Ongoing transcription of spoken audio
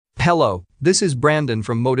Hello, this is Brandon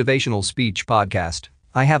from Motivational Speech Podcast.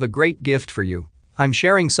 I have a great gift for you. I'm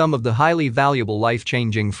sharing some of the highly valuable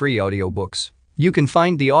life-changing free audiobooks. You can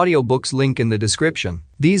find the audiobooks link in the description.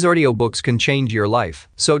 These audiobooks can change your life,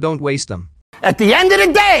 so don't waste them. At the end of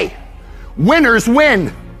the day, winners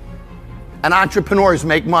win and entrepreneurs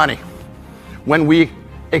make money. When we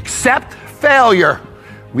accept failure,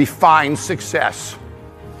 we find success.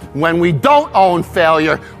 When we don't own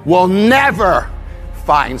failure, we'll never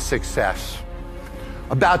find success.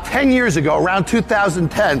 About 10 years ago, around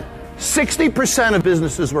 2010, 60% of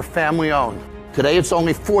businesses were family owned. Today it's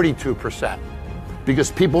only 42%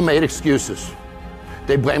 because people made excuses.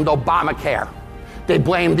 They blamed Obamacare. They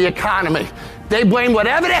blamed the economy. They blamed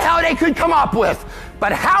whatever the hell they could come up with.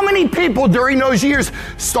 But how many people during those years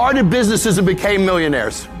started businesses and became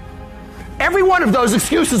millionaires? Every one of those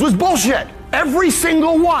excuses was bullshit. Every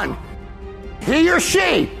single one. He or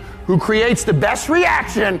she who creates the best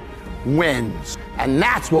reaction wins. And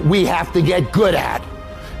that's what we have to get good at,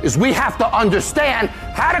 is we have to understand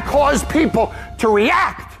how to cause people to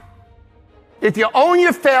react. If you own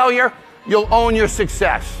your failure, you'll own your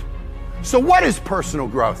success. So what is personal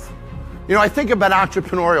growth? You know, I think about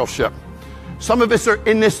entrepreneurship. Some of us are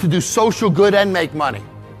in this to do social good and make money.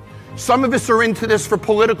 Some of us are into this for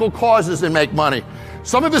political causes and make money.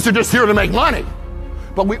 Some of us are just here to make money.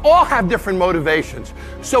 But we all have different motivations.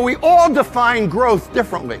 So we all define growth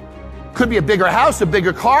differently. Could be a bigger house, a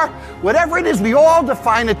bigger car, whatever it is, we all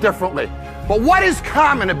define it differently. But what is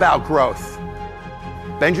common about growth?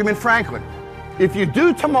 Benjamin Franklin, if you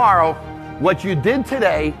do tomorrow what you did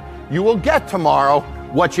today, you will get tomorrow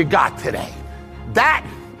what you got today. That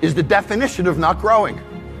is the definition of not growing.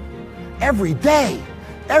 Every day,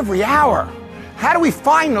 every hour. How do we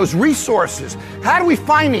find those resources? How do we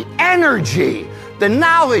find the energy, the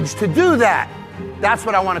knowledge to do that? That's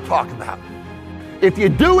what I want to talk about. If you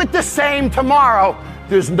do it the same tomorrow,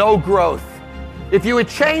 there's no growth. If you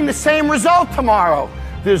attain the same result tomorrow,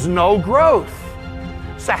 there's no growth.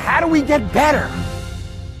 So how do we get better?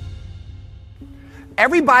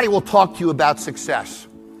 Everybody will talk to you about success.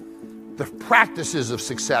 The practices of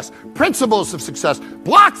success, principles of success,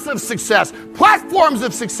 blocks of success, platforms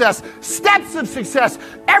of success, steps of success.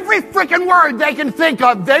 Every freaking word they can think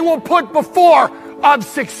of, they will put before of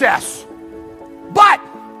success. But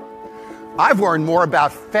I've learned more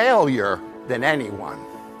about failure than anyone.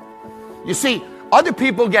 You see, other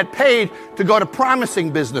people get paid to go to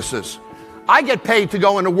promising businesses. I get paid to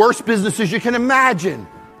go into worst businesses you can imagine.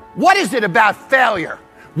 What is it about failure?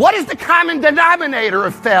 What is the common denominator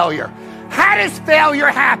of failure? How does failure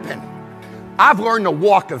happen? I've learned the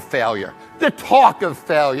walk of failure, the talk of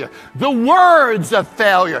failure, the words of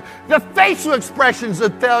failure, the facial expressions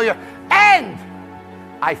of failure, and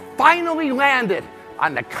I finally landed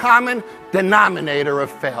on the common denominator of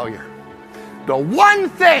failure. The one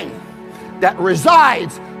thing that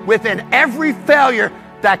resides within every failure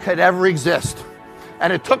that could ever exist.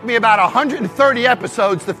 And it took me about 130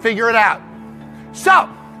 episodes to figure it out. So,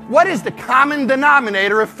 what is the common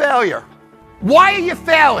denominator of failure? Why are you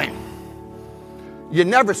failing? You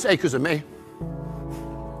never say because of me.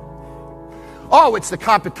 Oh, it's the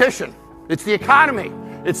competition. It's the economy.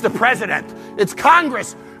 It's the president. It's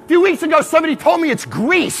Congress. A few weeks ago, somebody told me it's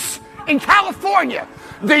Greece in California.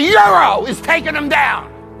 The euro is taking them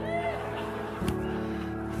down.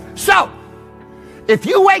 So, if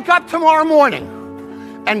you wake up tomorrow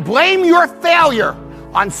morning and blame your failure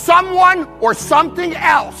on someone or something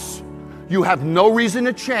else, you have no reason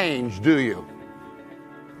to change, do you?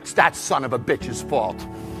 It's that son of a bitch's fault.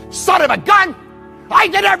 Son of a gun! I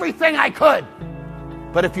did everything I could.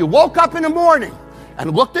 But if you woke up in the morning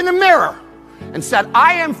and looked in the mirror and said,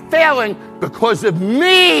 I am failing because of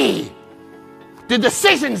me, the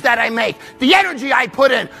decisions that I make, the energy I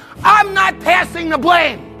put in, I'm not passing the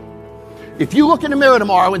blame. If you look in the mirror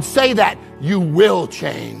tomorrow and say that, you will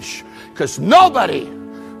change. Because nobody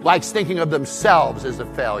likes thinking of themselves as a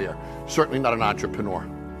failure. Certainly not an entrepreneur.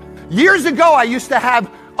 Years ago, I used to have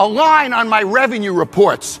a line on my revenue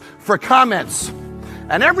reports for comments.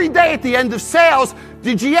 And every day at the end of sales,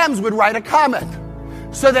 the GMs would write a comment.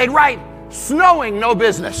 So they'd write, snowing, no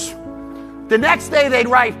business. The next day, they'd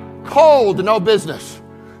write, cold, no business.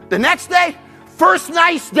 The next day, first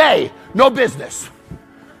nice day, no business.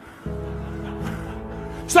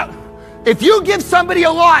 So, if you give somebody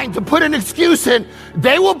a line to put an excuse in,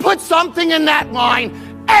 they will put something in that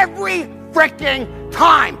line every freaking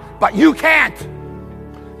time. But you can't.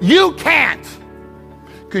 You can't.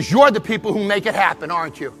 Because you're the people who make it happen,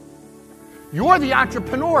 aren't you? You're the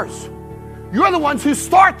entrepreneurs. You're the ones who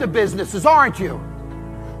start the businesses, aren't you?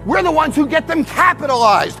 We're the ones who get them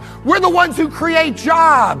capitalized. We're the ones who create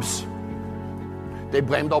jobs. They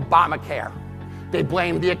blamed Obamacare. They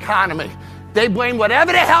blamed the economy. They blamed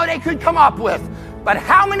whatever the hell they could come up with. But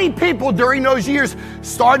how many people during those years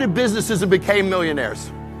started businesses and became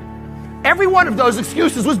millionaires? Every one of those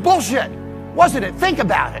excuses was bullshit, wasn't it? Think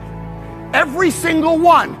about it. Every single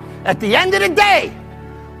one. At the end of the day,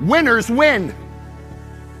 winners win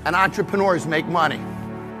and entrepreneurs make money.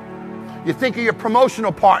 You think of your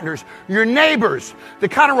promotional partners, your neighbors, the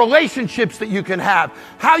kind of relationships that you can have,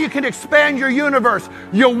 how you can expand your universe.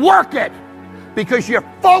 You work it because you're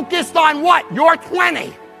focused on what? You're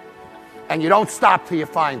 20. And you don't stop till you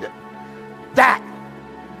find it. That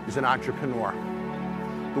is an entrepreneur.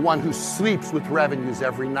 The one who sleeps with revenues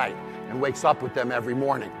every night and wakes up with them every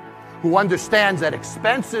morning. Who understands that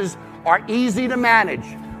expenses are easy to manage.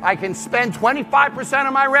 I can spend 25%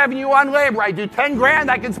 of my revenue on labor. I do 10 grand,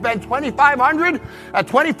 I can spend 2,500 at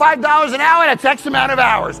 $25 an hour, that's X amount of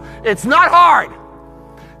hours. It's not hard.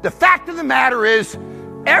 The fact of the matter is,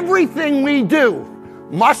 everything we do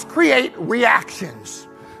must create reactions.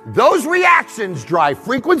 Those reactions drive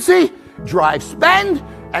frequency, drive spend,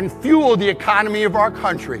 and fuel the economy of our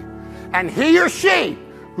country. And he or she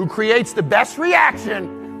who creates the best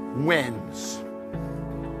reaction wins.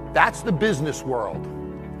 That's the business world.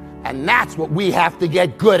 And that's what we have to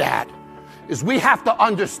get good at, is we have to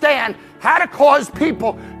understand how to cause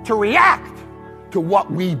people to react to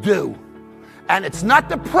what we do. And it's not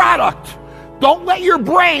the product. Don't let your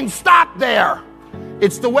brain stop there.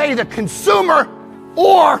 It's the way the consumer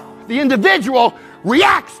or the individual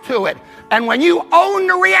reacts to it. And when you own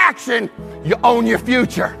the reaction, you own your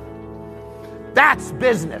future. That's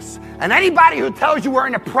business. And anybody who tells you we're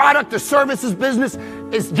in a product or services business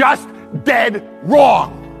is just dead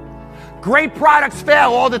wrong. Great products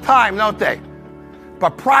fail all the time, don't they?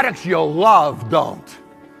 But products you love don't.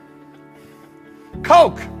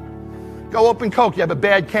 Coke. Go open Coke, you have a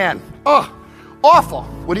bad can. Oh, awful.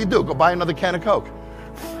 What do? Go buy another can of Coke.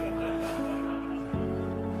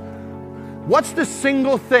 What's the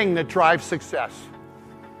single thing that drives success?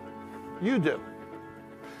 You do.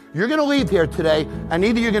 You're going to leave here today, and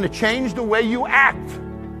either you're going to change the way you act,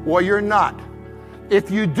 or you're not.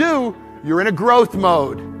 If you do, you're in a growth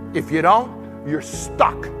mode. If you don't, you're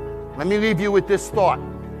stuck. Let me leave you with this thought.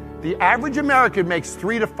 The average American makes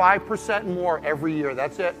 3 to 5% more every year.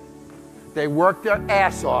 That's it. They work their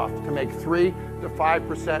ass off to make 3 to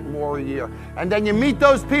 5% more a year. And then you meet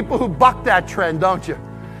those people who buck that trend, don't you?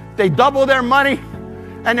 They double their money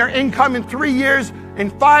and their income in 3 years. In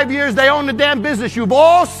 5 years, they own the damn business. You've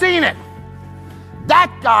all seen it.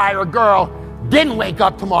 That guy or girl didn't wake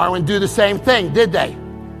up tomorrow and do the same thing, did they?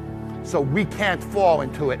 So we can't fall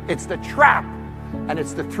into it. It's the trap, and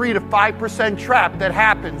it's the 3 to 5% trap that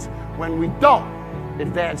happens when we don't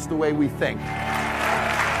advance the way we think.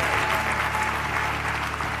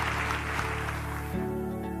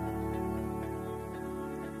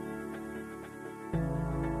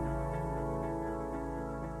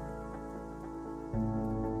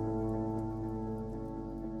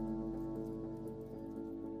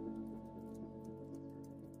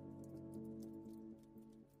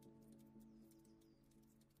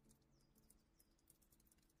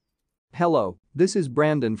 Hello, this is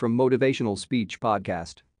Brandon from Motivational Speech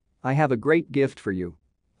Podcast. I have a great gift for you.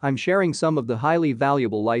 I'm sharing some of the highly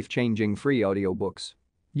valuable life-changing free audiobooks.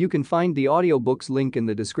 You can find the audiobooks link in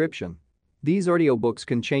the description. These audiobooks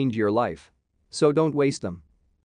can change your life. So don't waste them.